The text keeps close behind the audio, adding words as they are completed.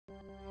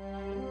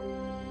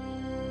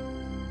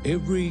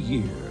Every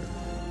year,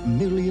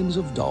 millions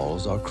of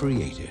dolls are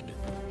created,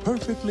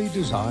 perfectly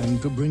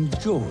designed to bring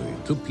joy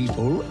to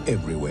people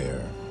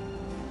everywhere.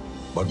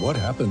 But what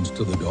happens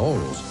to the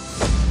dolls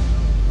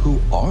who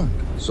aren't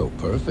so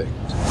perfect?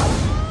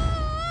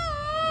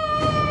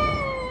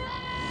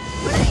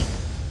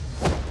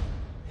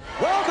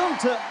 Welcome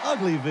to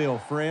Uglyville,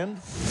 friend.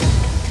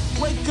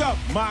 Wake up,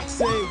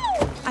 Moxie!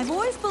 I've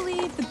always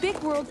believed the big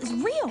world is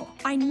real.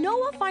 I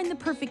know I'll find the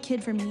perfect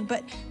kid for me,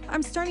 but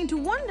I'm starting to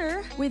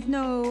wonder, with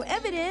no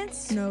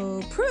evidence,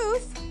 no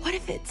proof, what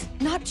if it's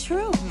not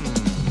true?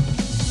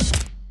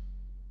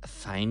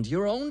 Find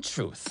your own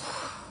truth.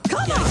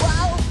 Come on!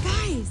 Wow.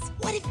 Guys,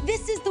 what if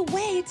this is the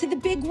way to the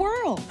big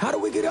world? How do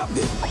we get up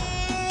there?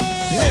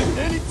 Hey,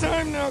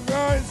 anytime now,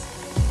 guys.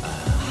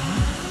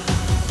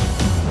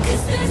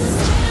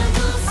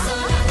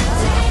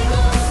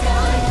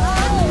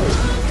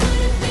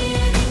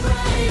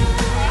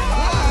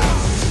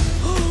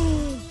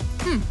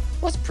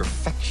 What's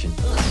perfection?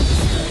 Who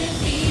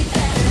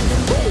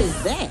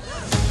is that?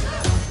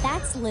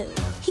 That's Lou.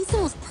 He's the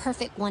most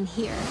perfect one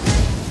here.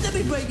 Let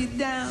me break it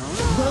down.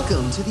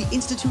 Welcome to the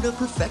Institute of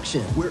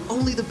Perfection, where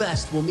only the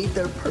best will meet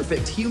their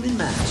perfect human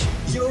match.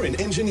 You're an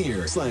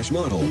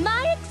engineer/model.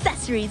 My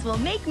accessories will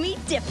make me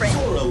different.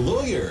 Or a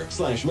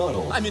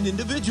lawyer/model. I'm an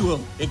individual,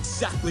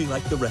 exactly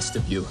like the rest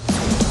of you.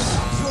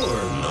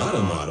 You're not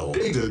a model.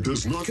 Data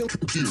does not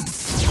compute.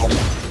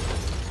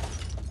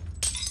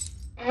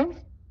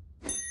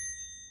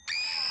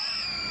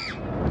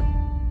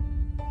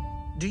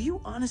 Do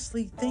you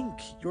honestly think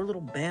your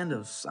little band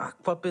of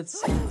sock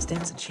puppets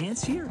stands a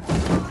chance here?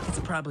 It's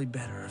probably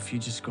better if you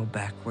just go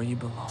back where you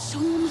belong. Show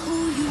them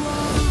who you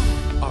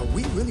are. Are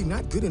we really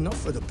not good enough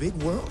for the big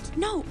world?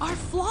 No, our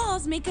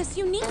flaws make us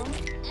unique.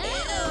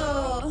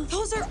 Ew.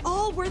 Those are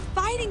all worth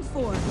fighting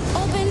for.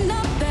 Open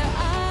up their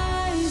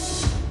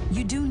eyes.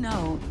 You do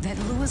know that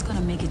Lou is gonna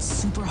make it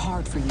super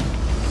hard for you.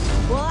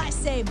 Well, I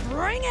say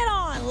bring it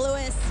on,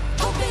 Louis.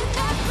 Open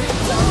every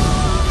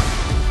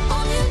door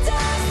on your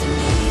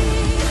destiny.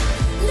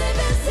 Live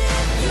as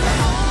if you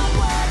are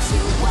what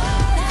you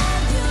were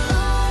and you'll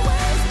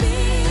always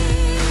be.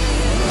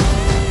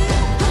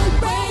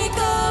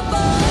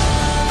 Unbreakable.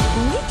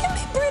 We can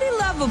be pretty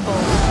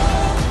lovable.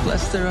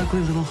 Bless their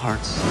ugly little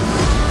hearts.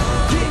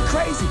 Getting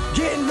crazy,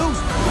 getting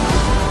loose.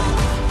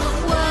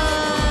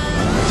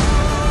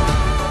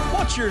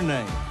 What's your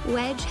name?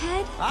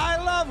 Wedgehead? I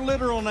love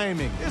literal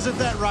naming. Isn't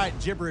that right,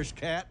 gibberish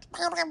cat?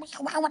 Unbreakable.